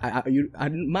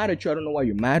 I'm mad at you. I don't know why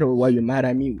you're mad or why you're mad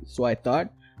at me. So I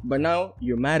thought. But now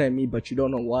you're mad at me, but you don't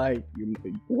know why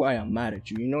I'm mad at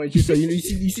you. It's just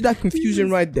you see that confusion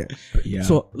right there. Yeah.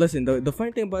 So listen, the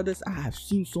funny thing about this, I have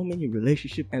seen so many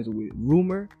relationship ends with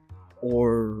rumor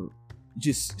or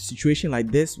just situation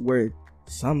like this where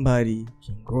somebody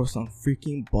can grow some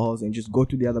freaking balls and just go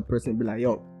to the other person and be like,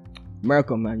 yo,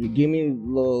 America, man, you give me a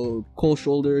little cold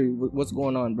shoulder. What's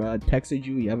going on, bro? I texted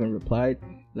you haven't replied.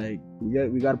 Like,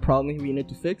 we got a problem here we need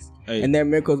to fix. Hey. And then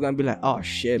Miracle's gonna be like, oh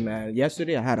shit, man,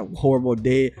 yesterday I had a horrible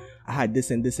day. I had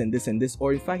this and this and this and this.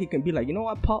 Or in fact, he can be like, you know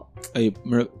what, Paul? Hey,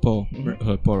 Paul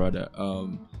rather.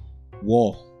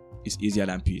 War is easier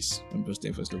than peace. I'm just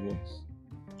saying, first of all.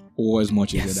 War is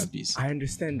much easier than peace. I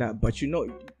understand that, but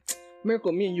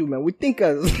Miracle, me and you, man, we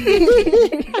thinkers.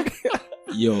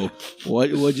 Yo, what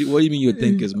do you mean you're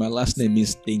thinkers? My last name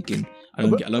means thinking. I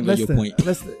don't get your point.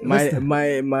 My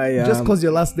just because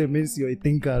your last name means you're a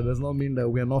thinker does not mean that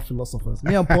we are not philosophers.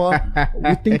 Me and Paul,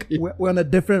 we think we're in a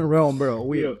different realm, bro.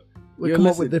 We come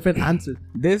up with different answers.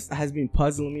 This has been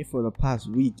puzzling me for the past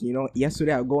week.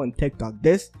 Yesterday I go on TikTok.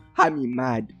 This had me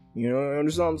mad. You know,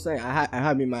 understand what I'm saying? I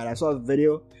had me mad. I saw the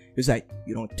video. It's like,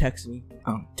 you don't text me,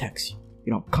 I don't text you.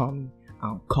 You don't call me, I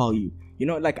don't call you. You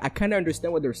know, like I kind of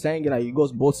understand what they're saying. Like it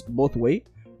goes both way.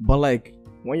 But like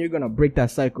when you're gonna break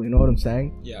that cycle, you know what I'm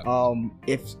saying? Yeah.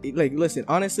 Like listen,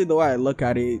 honestly, the way I look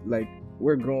at it, like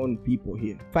we're grown people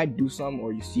here. If I do something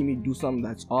or you see me do something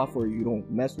that's off or you don't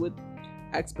mess with,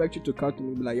 I expect you to come to me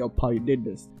and be like, yo, Paul, you did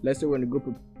this. Let's say we're in a group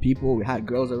of people, we had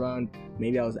girls around,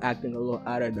 maybe I was acting a little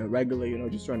out of the regular, you know,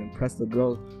 just trying to impress the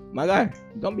girls. My guy,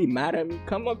 don't be mad at me.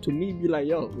 Come up to me, be like,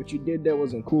 yo, what you did there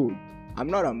wasn't cool. I'm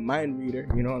not a mind reader,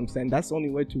 you know what I'm saying? That's the only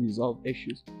way to resolve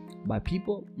issues. By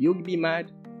people, you'll be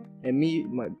mad, and me,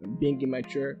 being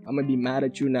immature, I'm gonna be mad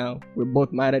at you now. We're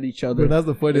both mad at each other. But that's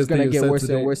the funniest thing. It's gonna thing get worse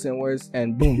and worse and worse,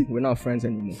 and boom, we're not friends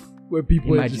anymore. Where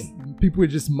people are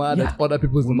just mad at other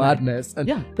people's madness, and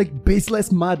like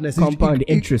baseless madness. Compound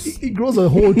interest. It grows a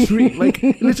whole tree. Like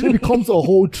it literally becomes a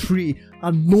whole tree,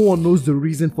 and no one knows the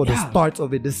reason for the start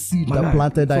of it, the seed that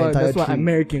planted that entire tree. That's what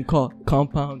American call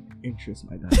compound interest,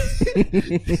 my guy.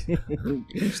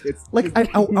 Like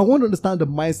I want to understand the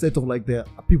mindset of like the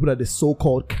people that the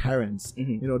so-called Karens.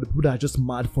 You know, the people that are just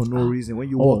mad for no reason. When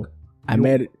you walk.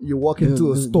 You walk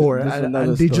into a store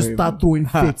and they just start throwing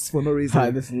fits for no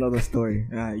reason. This is another story.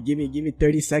 Give me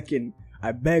 30 seconds.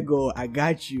 I beg, I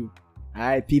got you. All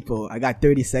right, people, I got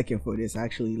 30 seconds for this.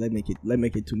 Actually, let's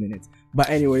make it 2 minutes. But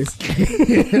anyways,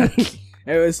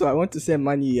 so I want to send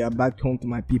money back home to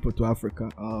my people, to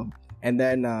Africa. And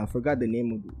then forgot the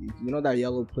name of it. You know that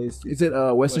yellow place? Is it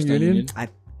Western Union? I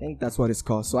think that's what it's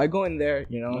called. So I go in there,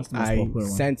 you know, I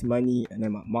sent money, and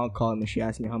then my mom called me. She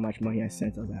asked me how much money I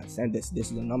sent. I was like, I sent this.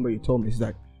 This is the number you told me. She's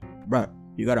like, bro,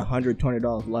 you got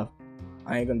 $120 left.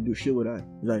 I ain't gonna do shit with that.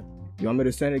 He's like, you want me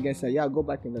to send it again? I said, yeah, go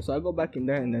back in there. So I go back in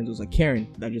there, and then there was a Karen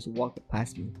that just walked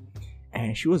past me,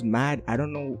 and she was mad. I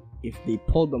don't know if they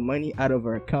pulled the money out of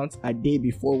her account a day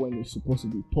before when it was supposed to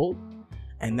be pulled,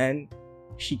 and then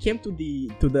she came to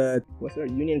the what's her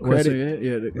Union Credit?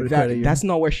 The credit. That's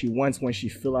not where she went when she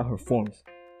filled out her forms.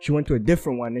 She went to a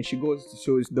different one, and she goes.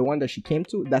 So it's the one that she came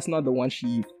to. That's not the one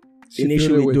she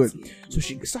initially do it. So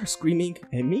she starts screaming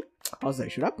at me. I was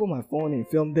like, should I put my phone and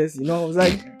film this? You know, I was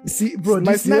like, see, bro,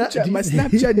 my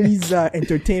Snapchat needs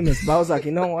entertainment. But I was like,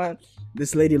 you know what?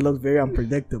 This lady looks very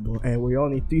unpredictable, and we're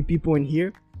only 3 people in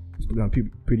here. It's gonna be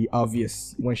pretty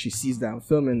obvious when she sees that I'm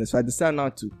filming this. So I decided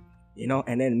not to. You know,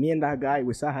 and then me and that guy,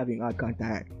 we started having eye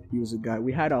contact. He was a guy.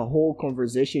 We had a whole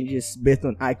conversation just based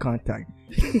on eye contact.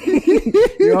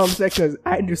 You know what I'm saying? Because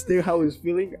I understood how he was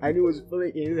feeling. I knew he was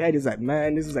feeling in his head. He's like,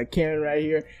 man, this is a Karen right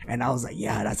here. And I was like,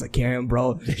 yeah, that's a Karen,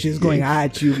 bro. She's going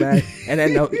at you, man. And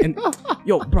then,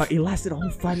 yo, bro, it lasted a whole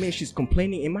 5 minutes. She's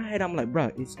complaining. In my head, I'm like,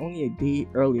 bro, it's only a day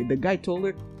earlier. The guy told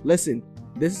her, listen,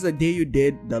 this is a day you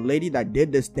did. The lady that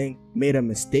did this thing made a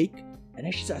mistake. And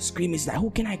then she started screaming. She's like,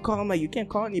 who can I call? I'm like, you can't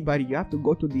call anybody. You have to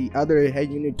go to the other head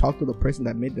unit, talk to the person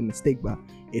that made the mistake. But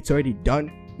it's already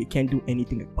done. You can't do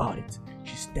anything about it.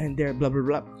 She stand there, blah, blah,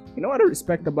 blah. You know what I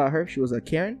respect about her? She was a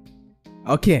Karen.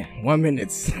 Okay, 1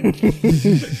 minute.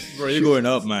 Bro, you're going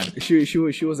up, man.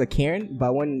 She was a Karen.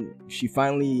 But when she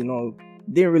finally, you know,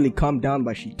 didn't really calm down,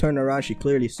 but she turned around. She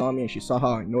clearly saw me, and she saw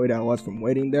how annoyed I was from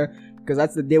waiting there. Because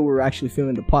that's the day we were actually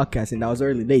filming the podcast, and I was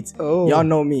early late. Oh. Y'all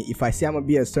know me. If I say I'm going to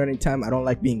be at a certain time, I don't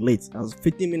like being late. I was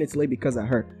 15 minutes late because of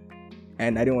her.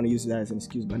 And I didn't want to use that as an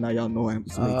excuse, but now y'all know I'm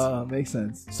late. Makes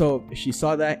sense. So she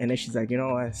saw that, and then she's like, you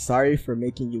know what? Sorry for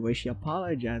making you wait. She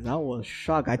apologized. I was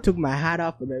shocked. I took my hat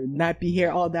off, and the nappy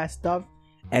hair, all that stuff.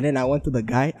 And then I went to the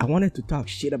guy. I wanted to talk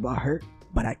shit about her,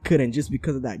 but I couldn't just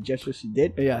because of that gesture she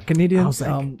did. Yeah, Canadian. I was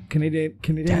like,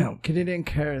 Canadian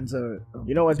Karens are.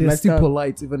 You know what's they're messed still up?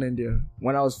 Polite even in there.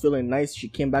 When I was feeling nice, she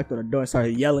came back to the door and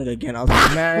started yelling again. I was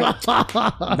like,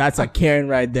 man, that's a Karen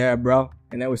right there, bro.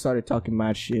 And then we started talking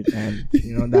mad shit, and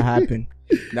you know that happened.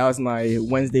 That was my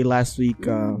Wednesday last week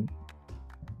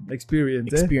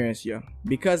experience, yeah.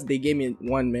 Because they gave me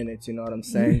 1 minute, you know what I'm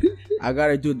saying? I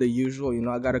gotta do the usual, you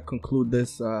know. I gotta conclude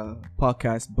this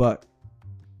podcast, but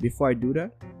before I do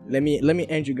that, let me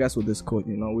end you guys with this quote.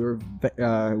 You know,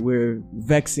 we're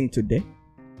vexing today.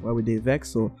 Why would they vex?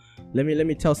 So let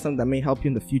me tell something that may help you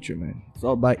in the future, man. It's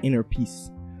all about inner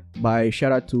peace. By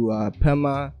shout out to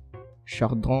Pema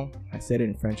Chardon. I said it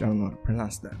in French. I don't know how to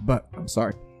pronounce that, but I'm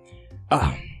sorry.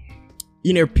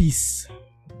 Inner peace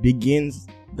begins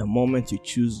the moment you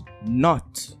choose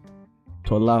not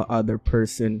to allow other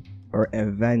person or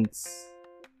events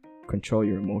control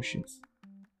your emotions.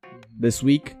 This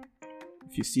week,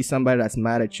 if you see somebody that's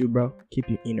mad at you, bro, keep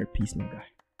your inner peace, my guy.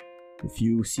 If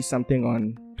you see something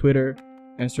on Twitter,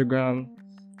 Instagram,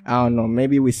 I don't know,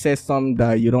 maybe we say something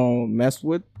that you don't mess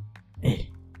with,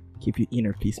 hey, keep your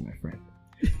inner peace, my friend.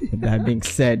 With that being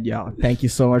said, y'all, thank you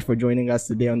so much for joining us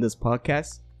today on this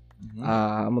podcast.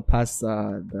 I'm gonna pass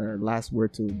the last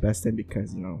word to Beston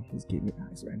because he's giving me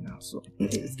eyes right now. So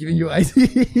He's giving you eyes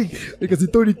because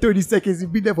in 30 seconds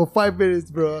you've been there for 5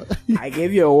 minutes, bro. I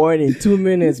gave you a warning, 2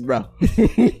 minutes, bro. All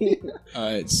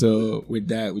right, so with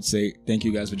that, we'd say thank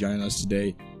you guys for joining us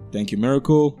today. Thank you,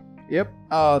 Miracle. Yep.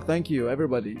 Thank you,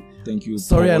 everybody. Thank you.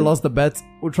 Sorry, Paul. I lost the bet.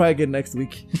 We'll try again next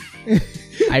week.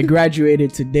 I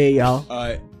graduated today, y'all. All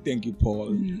right, thank you,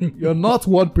 Paul. You're not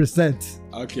 1%.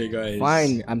 Okay, guys.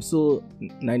 Fine, I'm still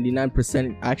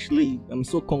 99%. Actually, I'm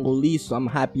so Congolese, so I'm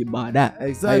happy about that.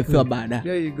 Exactly. How you feel about that?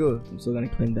 There you go. I'm still gonna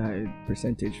claim that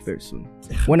percentage very soon.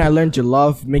 When I learn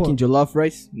jollof, making jollof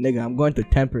rice, nigga, I'm going to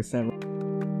 10%.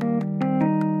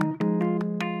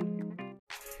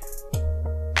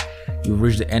 You've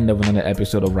reached the end of another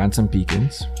episode of Ransom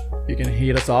Peekins. You can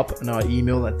hit us up on our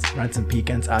email at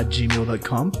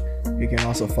ransompecans@gmail.com. You can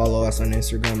also follow us on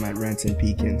Instagram at Ransom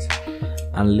Pekins.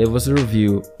 And leave us a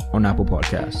review on Apple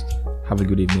Podcast. Have a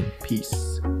good evening.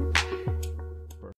 Peace.